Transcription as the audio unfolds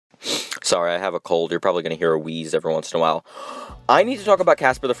Sorry, I have a cold. You're probably going to hear a wheeze every once in a while. I need to talk about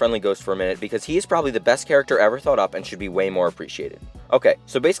Casper the Friendly Ghost for a minute because he is probably the best character ever thought up and should be way more appreciated. Okay,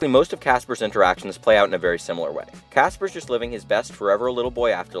 so basically most of Casper's interactions play out in a very similar way. Casper's just living his best forever a little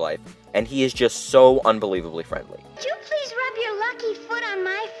boy afterlife, and he is just so unbelievably friendly. Would you please rub your lucky foot on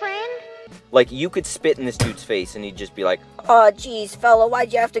my friend? Like, you could spit in this dude's face and he'd just be like, "Aw, geez, fella,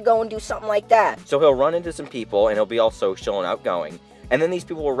 why'd you have to go and do something like that?" So he'll run into some people and he'll be all social and outgoing, and then these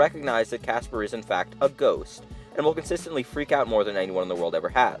people will recognize that Casper is in fact a ghost, and will consistently freak out more than anyone in the world ever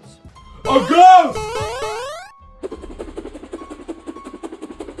has. A ghost!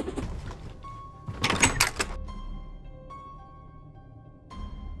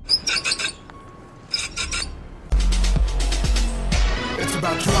 It's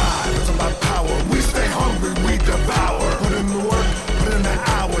about drive, it's about power. We stay hungry, we devour. Put in the work, put in the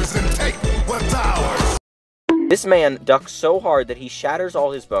hours, and take what's ours. This man ducks so hard that he shatters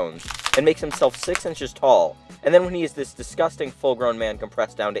all his bones and makes himself 6 inches tall, and then when he is this disgusting full-grown man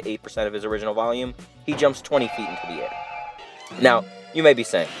compressed down to 8% of his original volume, he jumps 20 feet into the air. Now, you may be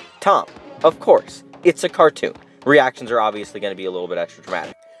saying, Tom, of course, it's a cartoon. Reactions are obviously going to be a little bit extra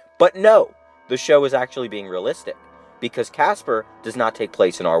dramatic. But no, the show is actually being realistic, because Casper does not take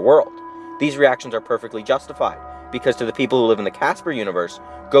place in our world. These reactions are perfectly justified, because to the people who live in the Casper universe,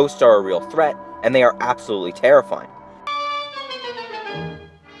 ghosts are a real threat, and they are absolutely terrifying.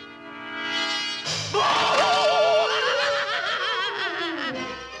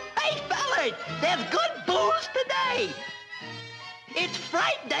 Hey fellas, there's good booze today. It's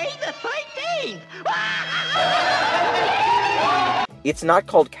Friday the 13th. It's not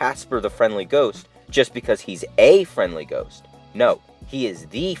called Casper the Friendly Ghost just because he's a friendly ghost. No, he is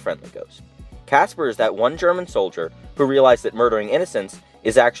the friendly ghost. Casper is that one German soldier who realized that murdering innocents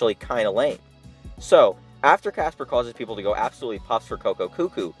is actually kinda lame. So, after Casper causes people to go absolutely puffs for Coco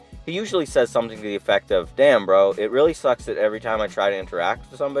Cuckoo, he usually says something to the effect of, "Damn bro, it really sucks that every time I try to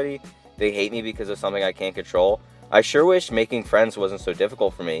interact with somebody, they hate me because of something I can't control. I sure wish making friends wasn't so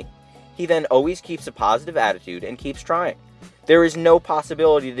difficult for me." He then always keeps a positive attitude and keeps trying. There is no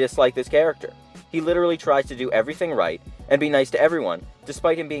possibility to dislike this character. He literally tries to do everything right and be nice to everyone,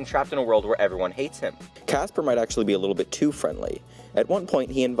 despite him being trapped in a world where everyone hates him. Casper might actually be a little bit too friendly. At one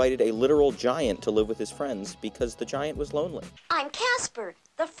point, he invited a literal giant to live with his friends because the giant was lonely. I'm Casper,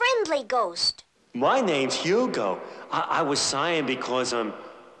 the Friendly Ghost. My name's Hugo. I was sighing because I'm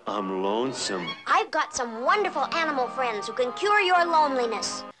lonesome. I've got some wonderful animal friends who can cure your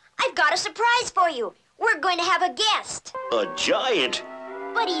loneliness. I've got a surprise for you. We're going to have a guest. A giant?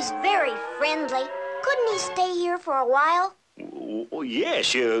 But he's very friendly. Couldn't he stay here for a while? Yeah,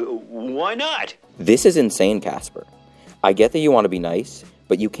 sure. Why not? This is insane, Casper. I get that you want to be nice,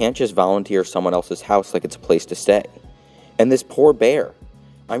 but you can't just volunteer someone else's house like it's a place to stay. And this poor bear.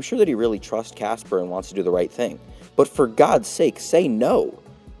 I'm sure that he really trusts Casper and wants to do the right thing. But for God's sake, say no.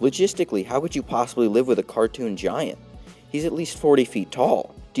 Logistically, how could you possibly live with a cartoon giant? He's at least 40 feet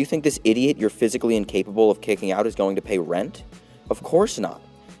tall. Do you think this idiot you're physically incapable of kicking out is going to pay rent? Of course not.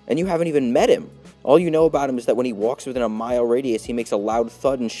 And you haven't even met him. All you know about him is that when he walks within a mile radius, he makes a loud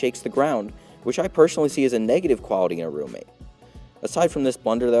thud and shakes the ground, which I personally see as a negative quality in a roommate. Aside from this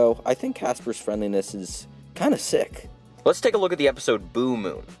blunder, though, I think Casper's friendliness is kinda sick. Let's take a look at the episode Boo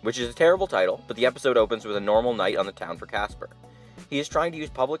Moon, which is a terrible title, but the episode opens with a normal night on the town for Casper. He is trying to use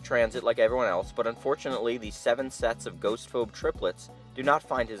public transit like everyone else, but unfortunately the 7 sets of ghost-phobe triplets do not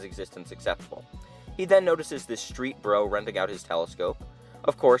find his existence acceptable. He then notices this street bro renting out his telescope.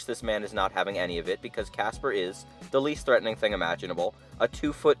 Of course, this man is not having any of it because Casper is, the least threatening thing imaginable, a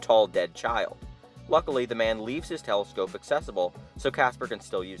 2-foot-tall dead child. Luckily, the man leaves his telescope accessible so Casper can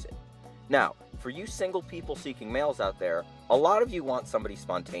still use it. Now, for you single people seeking males out there, a lot of you want somebody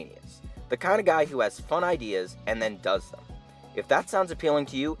spontaneous. The kind of guy who has fun ideas and then does them. If that sounds appealing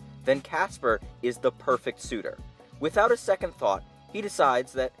to you, then Casper is the perfect suitor. Without a second thought, he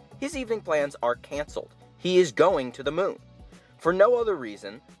decides that his evening plans are canceled. He is going to the moon. For no other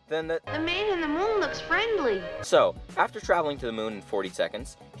reason than that the man in the moon looks friendly. So, after traveling to the moon in 40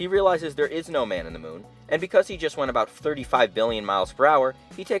 seconds, he realizes there is no man in the moon, and because he just went about 35 billion miles per hour,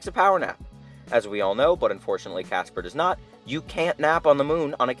 he takes a power nap. As we all know, but unfortunately Casper does not, you can't nap on the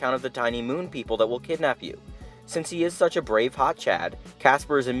moon on account of the tiny moon people that will kidnap you. Since he is such a brave hot Chad,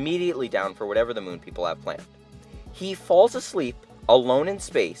 Casper is immediately down for whatever the moon people have planned. He falls asleep, alone in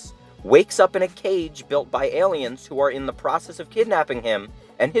space, wakes up in a cage built by aliens who are in the process of kidnapping him,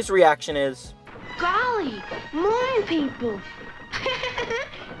 and his reaction is, "Golly, moon people!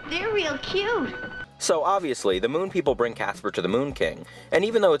 They're real cute." So obviously, the moon people bring Casper to the Moon King, and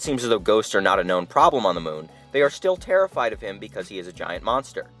even though it seems as though ghosts are not a known problem on the moon, they are still terrified of him because he is a giant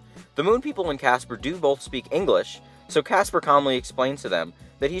monster. The Moon People and Casper do both speak English, so Casper calmly explains to them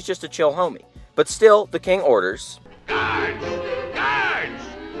that he's just a chill homie. But still, the king orders, Guards! Guards!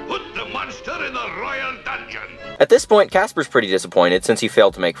 Put the monster in the royal dungeon! At this point, Casper's pretty disappointed since he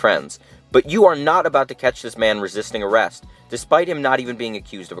failed to make friends. But you are not about to catch this man resisting arrest, despite him not even being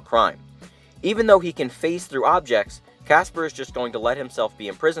accused of a crime. Even though he can phase through objects, Casper is just going to let himself be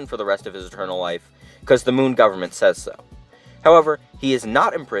imprisoned for the rest of his eternal life, because the Moon government says so. However, he is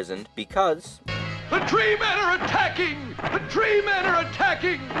not imprisoned because... The tree men are attacking! The tree men are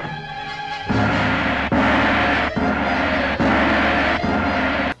attacking!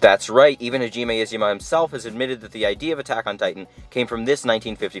 That's right, even Hajime Izuma himself has admitted that the idea of Attack on Titan came from this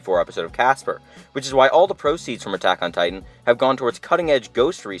 1954 episode of Casper, which is why all the proceeds from Attack on Titan have gone towards cutting-edge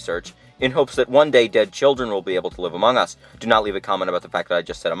ghost research in hopes that one day dead children will be able to live among us. Do not leave a comment about the fact that I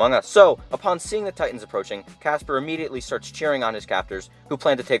just said among us. So, upon seeing the Titans approaching, Casper immediately starts cheering on his captors, who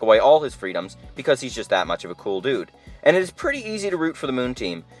plan to take away all his freedoms, because he's just that much of a cool dude. And it is pretty easy to root for the Moon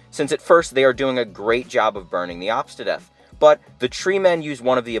Team, since at first they are doing a great job of burning the Ops to death. But the tree men use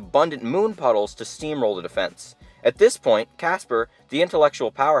one of the abundant moon puddles to steamroll the defense. At this point, Casper, the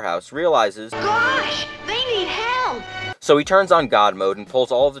intellectual powerhouse, realizes, Gosh, they need help! So he turns on God mode and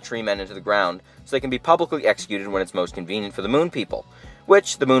pulls all of the tree men into the ground so they can be publicly executed when it's most convenient for the Moon People,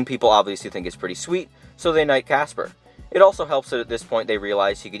 which the Moon People obviously think is pretty sweet, so they knight Casper. It also helps that at this point they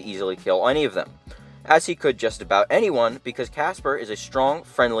realize he could easily kill any of them, as he could just about anyone, because Casper is a strong,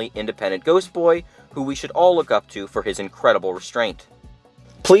 friendly, independent ghost boy who we should all look up to for his incredible restraint.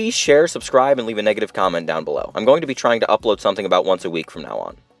 Please share, subscribe, and leave a negative comment down below. I'm going to be trying to upload something about once a week from now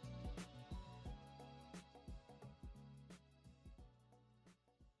on.